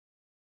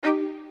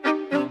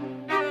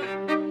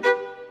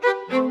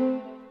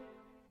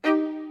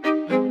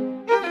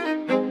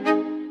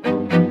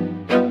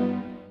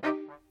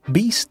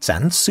Beasts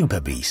and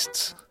Super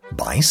Beasts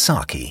by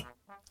Saki.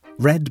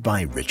 Read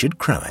by Richard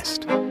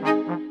Crowest.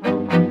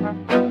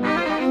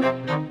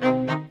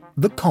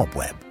 The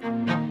Cobweb.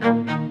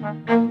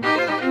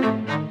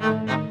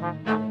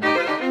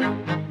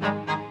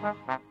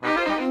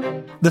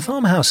 The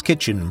farmhouse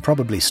kitchen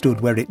probably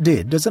stood where it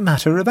did as a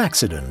matter of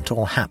accident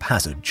or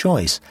haphazard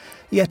choice,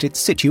 yet its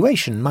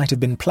situation might have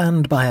been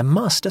planned by a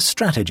master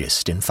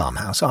strategist in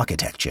farmhouse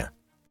architecture.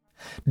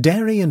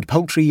 Dairy and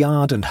poultry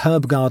yard and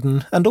herb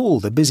garden and all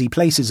the busy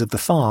places of the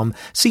farm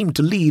seemed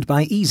to lead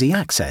by easy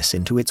access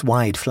into its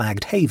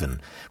wide-flagged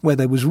haven, where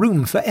there was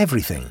room for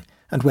everything,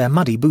 and where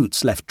muddy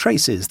boots left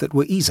traces that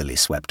were easily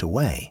swept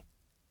away.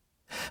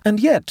 And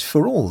yet,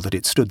 for all that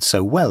it stood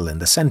so well in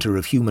the centre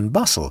of human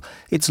bustle,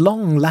 its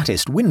long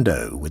latticed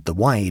window, with the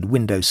wide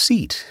window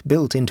seat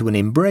built into an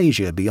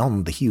embrasure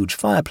beyond the huge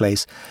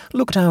fireplace,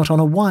 looked out on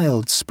a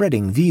wild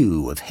spreading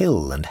view of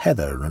hill and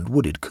heather and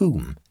wooded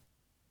coombe.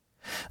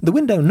 The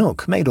window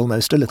nook made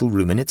almost a little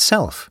room in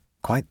itself,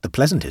 quite the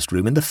pleasantest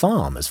room in the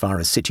farm as far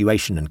as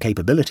situation and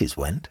capabilities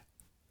went.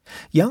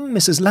 Young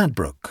Mrs.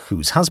 Ladbroke,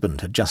 whose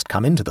husband had just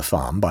come into the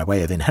farm by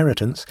way of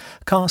inheritance,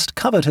 cast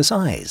covetous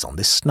eyes on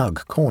this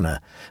snug corner,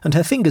 and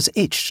her fingers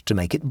itched to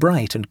make it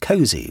bright and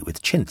cosy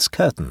with chintz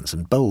curtains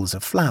and bowls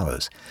of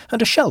flowers,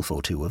 and a shelf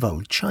or two of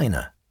old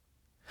china.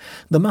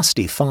 The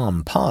musty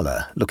farm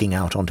parlour, looking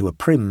out onto a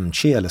prim,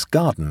 cheerless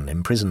garden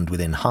imprisoned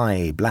within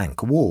high,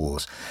 blank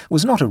walls,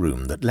 was not a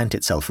room that lent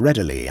itself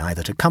readily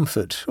either to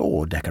comfort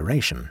or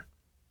decoration.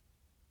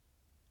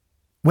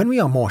 "When we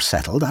are more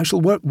settled, I shall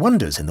work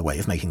wonders in the way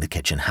of making the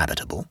kitchen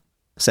habitable,"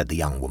 said the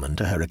young woman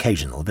to her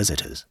occasional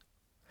visitors.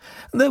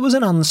 There was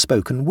an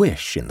unspoken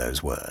wish in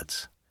those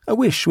words, a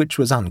wish which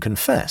was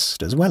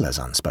unconfessed as well as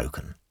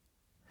unspoken.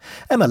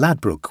 Emma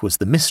Ladbroke was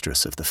the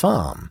mistress of the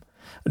farm.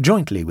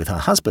 Jointly with her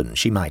husband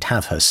she might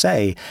have her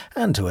say,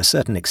 and to a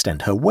certain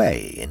extent her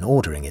way, in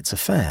ordering its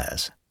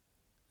affairs.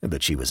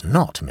 But she was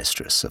not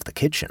mistress of the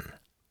kitchen.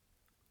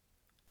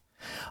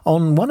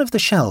 On one of the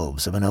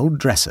shelves of an old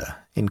dresser,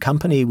 in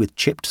company with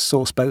chipped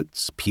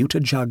sauceboats, pewter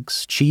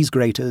jugs, cheese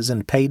graters,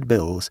 and paid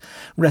bills,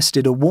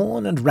 rested a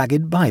worn and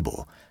ragged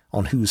Bible,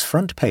 on whose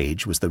front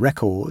page was the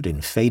record,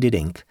 in faded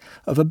ink,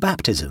 of a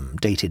baptism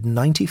dated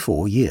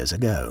 94 years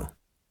ago.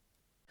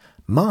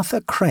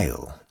 Martha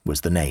Crail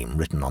was the name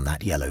written on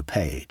that yellow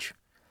page.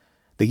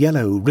 The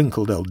yellow,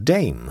 wrinkled old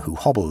dame who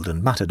hobbled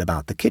and muttered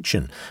about the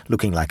kitchen,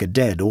 looking like a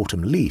dead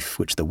autumn leaf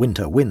which the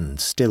winter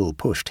winds still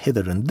pushed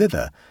hither and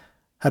thither,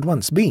 had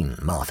once been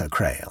Martha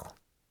Crail.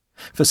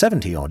 For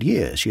 70-odd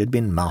years she had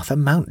been Martha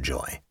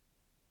Mountjoy.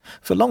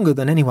 For longer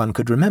than anyone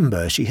could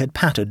remember she had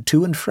pattered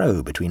to and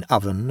fro between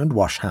oven and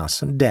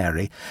wash-house and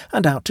dairy,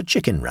 and out to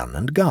chicken-run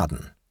and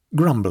garden,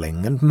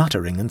 grumbling and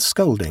muttering and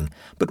scolding,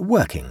 but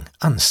working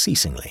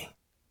unceasingly.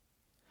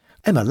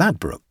 Emma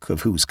Ladbroke,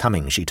 of whose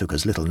coming she took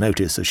as little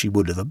notice as she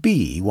would of a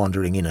bee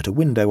wandering in at a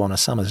window on a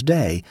summer's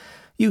day,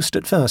 used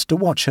at first to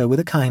watch her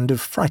with a kind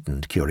of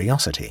frightened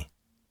curiosity.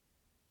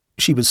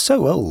 She was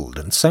so old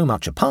and so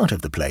much a part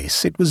of the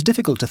place, it was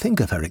difficult to think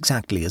of her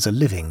exactly as a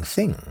living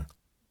thing.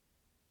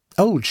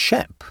 Old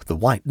Shep, the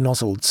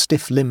white-nozzled,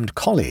 stiff-limbed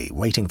collie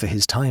waiting for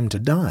his time to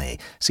die,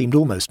 seemed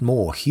almost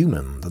more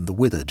human than the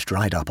withered,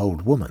 dried-up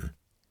old woman.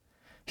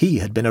 He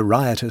had been a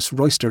riotous,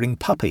 roistering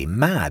puppy,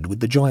 mad with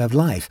the joy of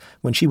life,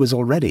 when she was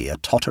already a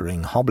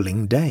tottering,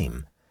 hobbling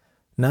dame.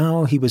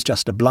 Now he was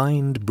just a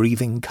blind,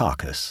 breathing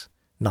carcass,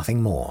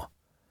 nothing more,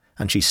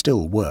 and she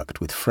still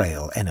worked with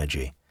frail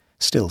energy,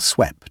 still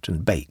swept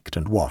and baked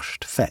and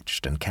washed,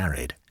 fetched and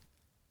carried.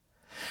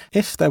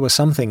 If there was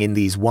something in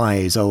these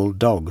wise old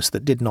dogs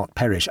that did not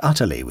perish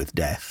utterly with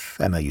death,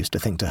 Emma used to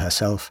think to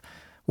herself,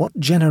 what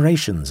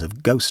generations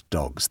of ghost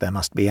dogs there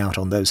must be out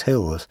on those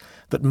hills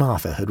that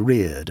Martha had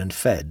reared and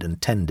fed and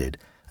tended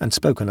and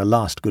spoken a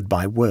last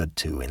goodbye word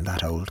to in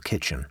that old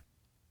kitchen.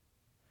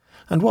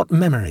 And what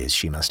memories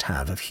she must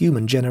have of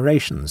human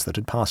generations that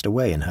had passed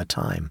away in her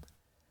time.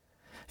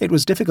 It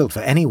was difficult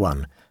for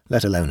anyone,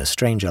 let alone a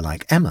stranger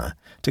like Emma,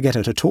 to get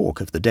her to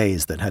talk of the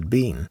days that had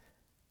been.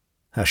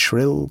 Her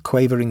shrill,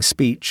 quavering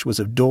speech was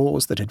of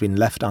doors that had been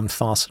left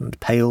unfastened,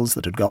 pails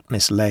that had got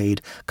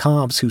mislaid,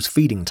 calves whose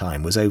feeding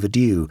time was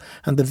overdue,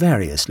 and the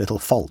various little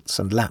faults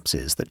and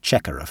lapses that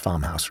chequer a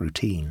farmhouse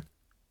routine.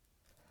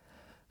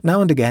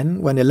 Now and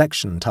again, when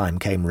election time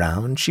came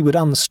round, she would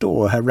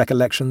unstore her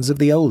recollections of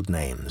the old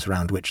names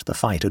round which the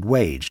fight had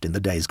waged in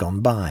the days gone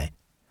by.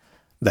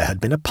 There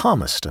had been a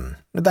Palmerston,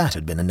 that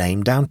had been a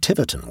name down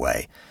Tiverton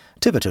way.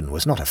 Tiverton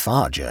was not a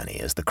far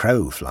journey as the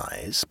crow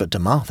flies, but to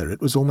Martha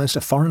it was almost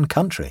a foreign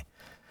country.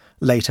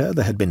 Later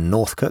there had been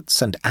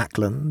Northcotes and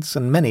Acklands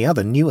and many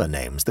other newer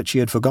names that she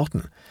had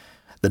forgotten.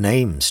 The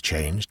names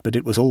changed, but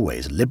it was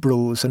always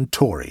Liberals and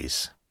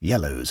Tories,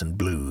 Yellows and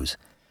Blues,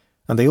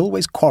 and they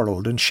always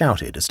quarrelled and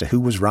shouted as to who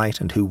was right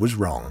and who was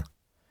wrong.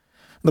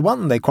 The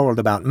one they quarrelled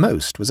about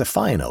most was a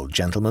fine old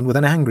gentleman with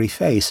an angry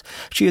face.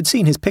 She had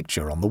seen his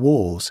picture on the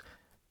walls.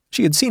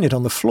 She had seen it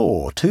on the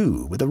floor,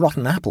 too, with a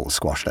rotten apple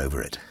squashed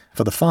over it,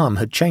 for the farm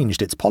had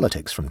changed its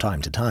politics from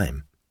time to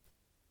time.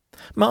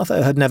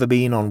 Martha had never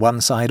been on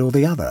one side or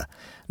the other.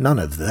 None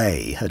of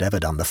they had ever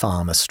done the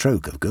farm a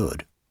stroke of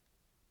good.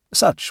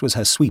 Such was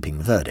her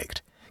sweeping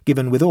verdict,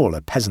 given with all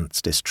a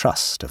peasant's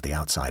distrust of the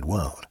outside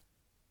world.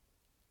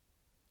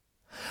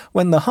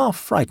 When the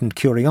half-frightened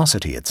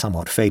curiosity had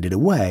somewhat faded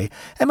away,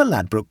 Emma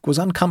Ladbruk was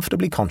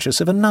uncomfortably conscious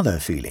of another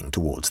feeling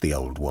towards the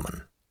old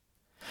woman.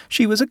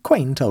 She was a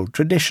quaint old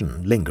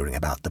tradition lingering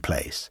about the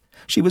place.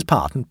 She was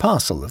part and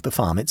parcel of the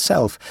farm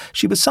itself.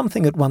 She was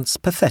something at once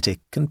pathetic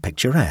and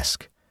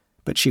picturesque,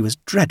 but she was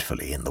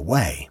dreadfully in the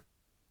way.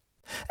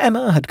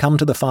 Emma had come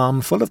to the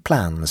farm full of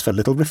plans for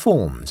little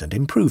reforms and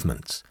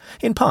improvements,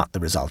 in part the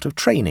result of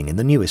training in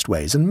the newest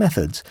ways and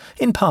methods,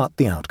 in part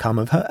the outcome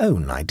of her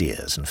own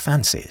ideas and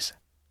fancies.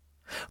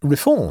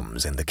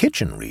 Reforms in the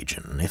kitchen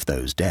region, if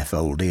those deaf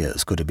old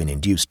ears could have been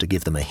induced to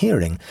give them a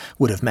hearing,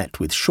 would have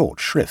met with short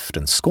shrift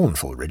and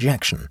scornful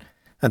rejection,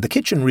 and the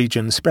kitchen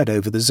region spread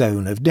over the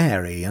zone of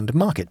dairy and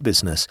market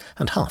business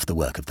and half the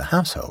work of the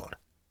household.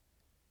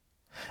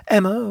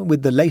 Emma,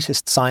 with the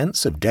latest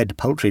science of dead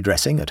poultry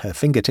dressing at her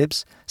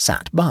fingertips,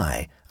 sat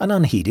by, an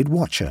unheeded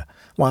watcher,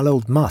 while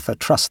old Martha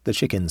trussed the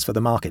chickens for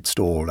the market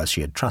stall as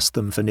she had trussed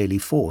them for nearly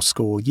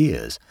 80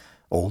 years,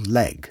 all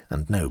leg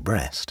and no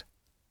breast.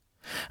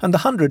 And the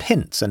 100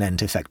 hints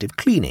anent effective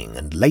cleaning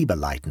and labour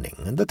lightening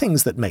and the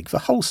things that make for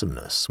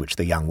wholesomeness which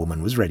the young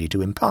woman was ready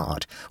to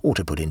impart or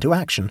to put into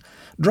action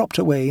dropped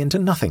away into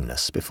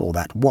nothingness before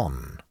that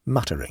wan,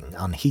 muttering,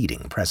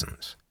 unheeding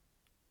presence.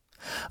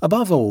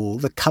 Above all,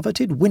 the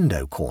coveted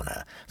window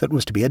corner that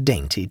was to be a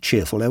dainty,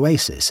 cheerful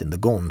oasis in the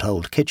gaunt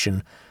old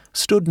kitchen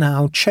stood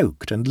now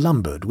choked and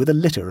lumbered with a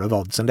litter of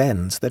odds and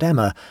ends that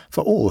Emma,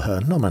 for all her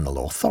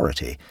nominal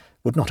authority,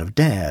 would not have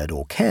dared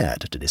or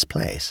cared to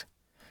displace.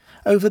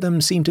 Over them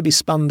seemed to be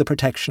spun the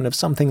protection of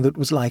something that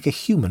was like a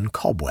human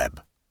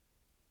cobweb.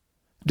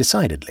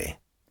 Decidedly,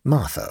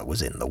 Martha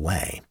was in the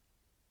way.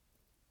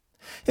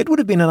 It would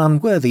have been an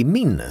unworthy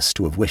meanness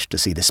to have wished to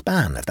see the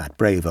span of that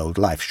brave old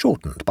life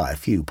shortened by a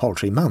few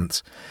paltry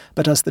months,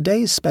 but as the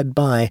days sped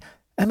by,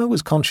 Emma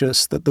was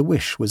conscious that the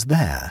wish was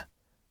there,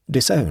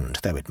 disowned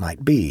though it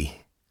might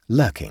be,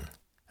 lurking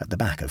at the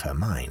back of her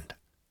mind.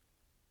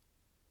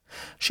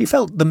 She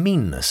felt the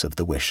meanness of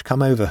the wish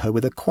come over her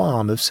with a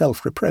qualm of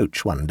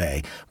self-reproach one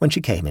day when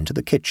she came into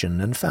the kitchen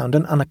and found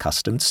an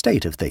unaccustomed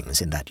state of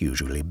things in that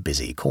usually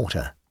busy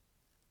quarter.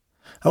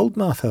 Old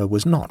Martha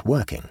was not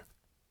working.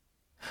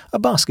 A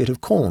basket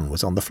of corn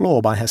was on the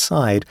floor by her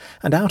side,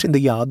 and out in the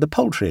yard the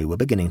poultry were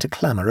beginning to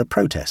clamour a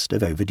protest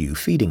of overdue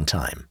feeding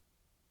time.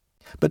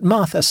 But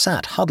Martha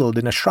sat huddled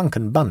in a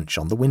shrunken bunch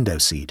on the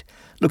window-seat,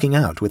 looking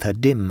out with her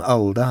dim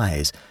old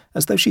eyes,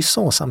 as though she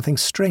saw something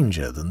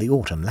stranger than the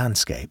autumn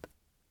landscape.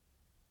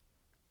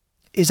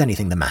 "Is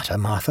anything the matter,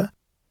 Martha?"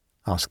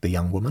 asked the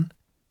young woman.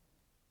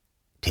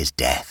 "'Tis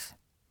death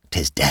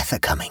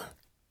a-coming,"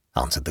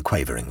 answered the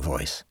quavering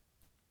voice.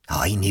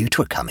 "I knew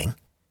 'twere coming.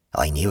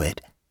 I knew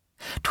it.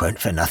 'Tweren't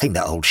for nothing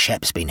that old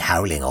Shep's been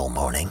howling all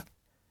morning.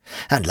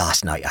 And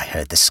last night I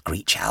heard the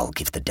screech owl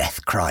give the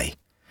death cry,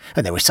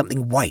 and there was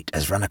something white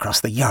as run across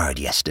the yard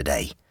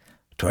yesterday.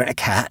 'Tweren't a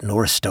cat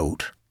nor a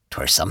stoat,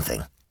 'twere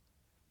something.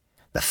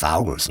 The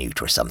fowls knew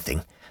 'twere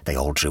something. They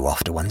all drew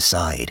off to one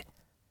side.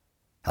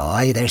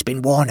 Aye, there's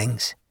been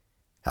warnings.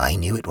 I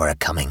knew it were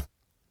a-coming."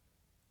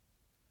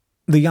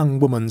 The young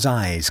woman's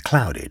eyes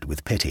clouded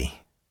with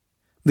pity.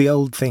 The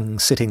old thing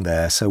sitting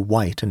there so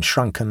white and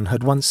shrunken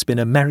had once been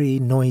a merry,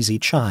 noisy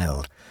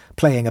child,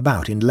 playing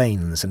about in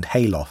lanes and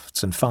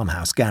haylofts and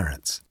farmhouse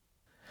garrets.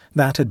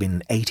 That had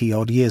been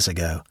 80-odd years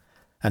ago,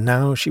 and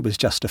now she was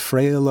just a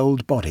frail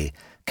old body,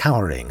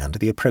 cowering under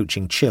the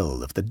approaching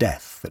chill of the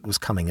death that was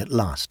coming at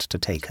last to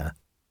take her.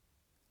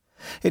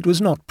 It was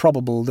not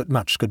probable that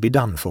much could be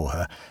done for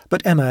her,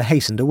 but Emma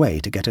hastened away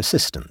to get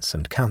assistance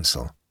and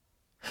counsel.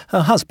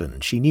 Her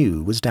husband, she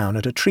knew, was down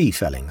at a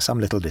tree-felling some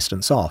little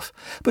distance off,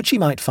 but she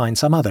might find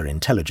some other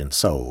intelligent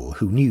soul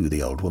who knew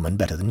the old woman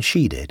better than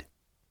she did.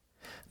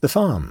 The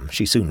farm,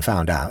 she soon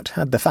found out,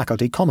 had the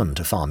faculty common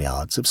to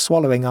farmyards of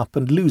swallowing up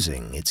and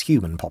losing its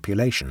human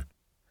population.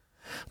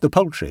 The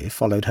poultry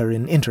followed her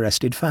in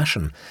interested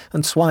fashion,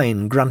 and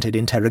swine grunted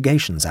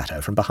interrogations at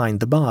her from behind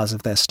the bars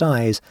of their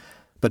sties,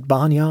 but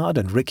barnyard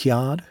and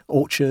rickyard,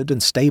 orchard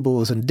and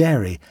stables and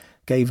dairy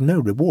gave no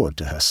reward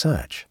to her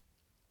search.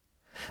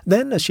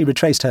 Then, as she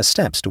retraced her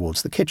steps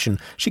towards the kitchen,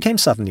 she came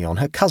suddenly on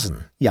her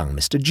cousin, young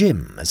Mr.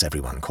 Jim, as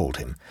everyone called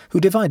him,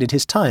 who divided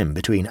his time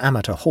between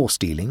amateur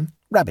horse-dealing,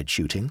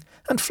 rabbit-shooting,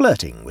 and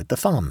flirting with the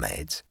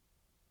farm-maids.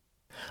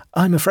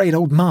 "I'm afraid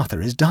old Martha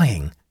is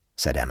dying,"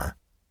 said Emma.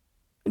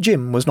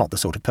 Jim was not the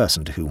sort of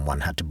person to whom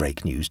one had to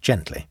break news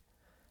gently.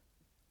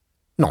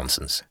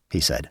 "Nonsense," he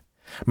said.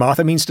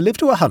 "Martha means to live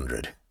to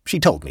 100. She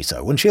told me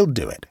so, and she'll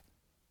do it."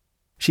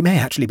 "She may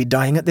actually be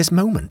dying at this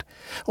moment,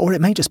 or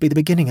it may just be the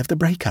beginning of the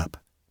break-up,"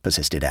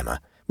 persisted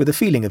Emma, with a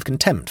feeling of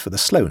contempt for the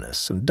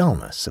slowness and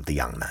dullness of the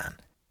young man.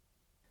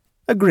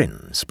 A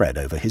grin spread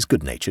over his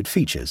good-natured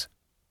features.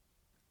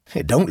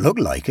 "It don't look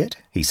like it,"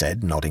 he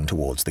said, nodding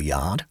towards the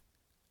yard.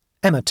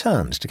 Emma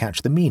turned to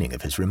catch the meaning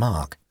of his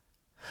remark.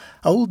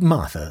 Old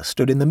Martha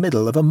stood in the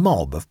middle of a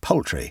mob of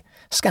poultry,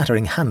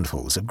 scattering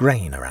handfuls of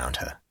grain around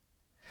her.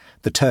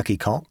 The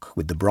turkey-cock,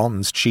 with the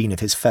bronzed sheen of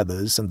his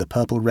feathers and the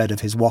purple-red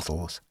of his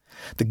wattles,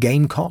 the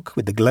game-cock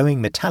with the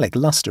glowing metallic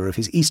lustre of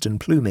his eastern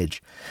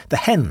plumage, the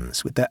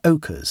hens with their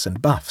ochres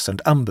and buffs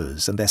and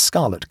umbers and their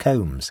scarlet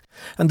combs,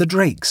 and the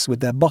drakes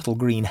with their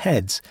bottle-green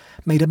heads,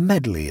 made a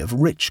medley of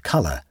rich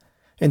colour,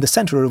 in the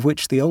centre of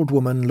which the old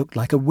woman looked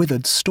like a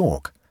withered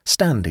stalk,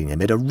 standing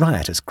amid a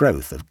riotous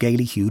growth of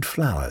gaily-hued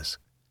flowers.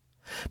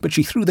 But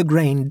she threw the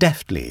grain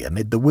deftly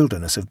amid the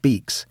wilderness of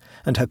beaks,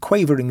 and her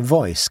quavering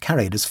voice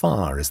carried as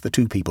far as the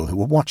two people who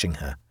were watching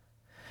her.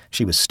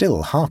 She was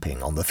still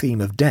harping on the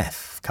theme of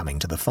death coming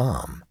to the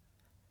farm.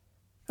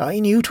 "I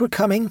knew 'twere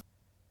coming.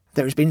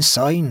 There's been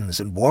signs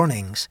and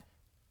warnings."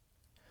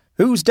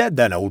 "Who's dead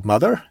then, old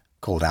mother?"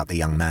 called out the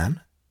young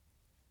man.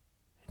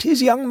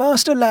 "'Tis young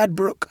Master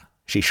Ladbruk,"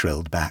 she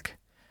shrilled back.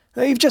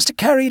 "They've just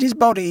carried his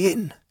body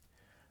in.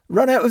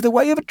 Run out of the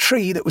way of a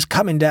tree that was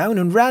coming down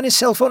and ran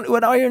hisself onto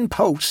an iron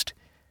post.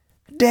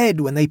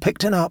 Dead when they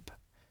picked un up.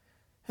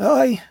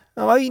 I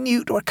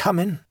knew 'twere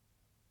coming."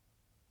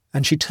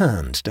 And she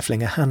turned to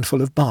fling a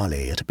handful of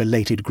barley at a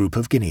belated group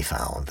of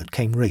guinea-fowl that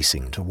came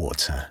racing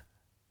towards her.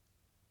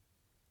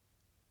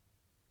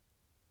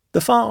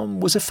 The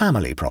farm was a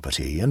family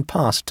property and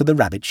passed to the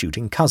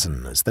rabbit-shooting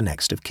cousin as the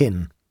next of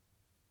kin.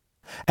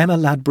 Emma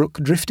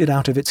Ladbruk drifted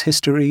out of its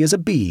history as a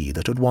bee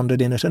that had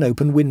wandered in at an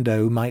open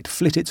window might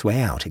flit its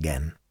way out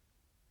again.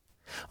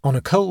 On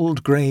a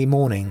cold grey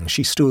morning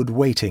she stood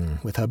waiting,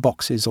 with her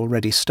boxes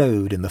already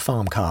stowed in the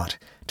farm cart,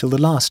 till the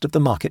last of the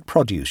market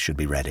produce should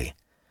be ready,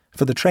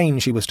 for the train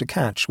she was to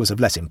catch was of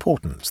less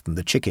importance than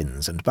the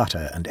chickens and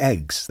butter and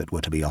eggs that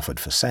were to be offered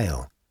for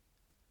sale.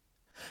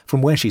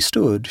 From where she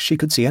stood she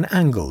could see an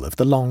angle of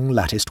the long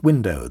latticed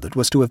window that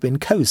was to have been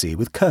cosy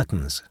with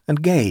curtains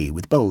and gay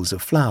with bowls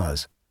of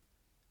flowers.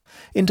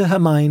 Into her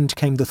mind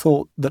came the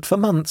thought that for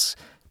months,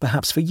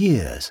 perhaps for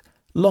years,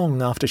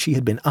 long after she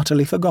had been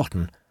utterly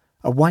forgotten,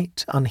 a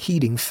white,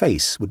 unheeding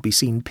face would be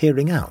seen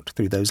peering out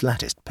through those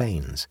latticed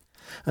panes,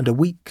 and a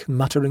weak,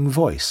 muttering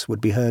voice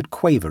would be heard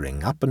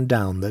quavering up and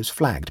down those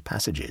flagged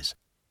passages.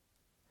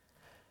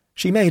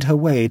 She made her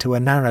way to a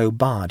narrow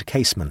barred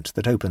casement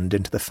that opened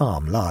into the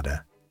farm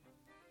larder.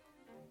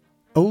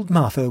 Old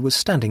Martha was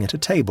standing at a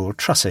table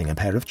trussing a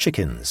pair of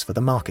chickens for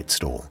the market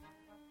stall,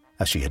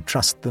 as she had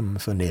trussed them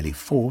for nearly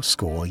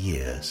 80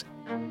 years.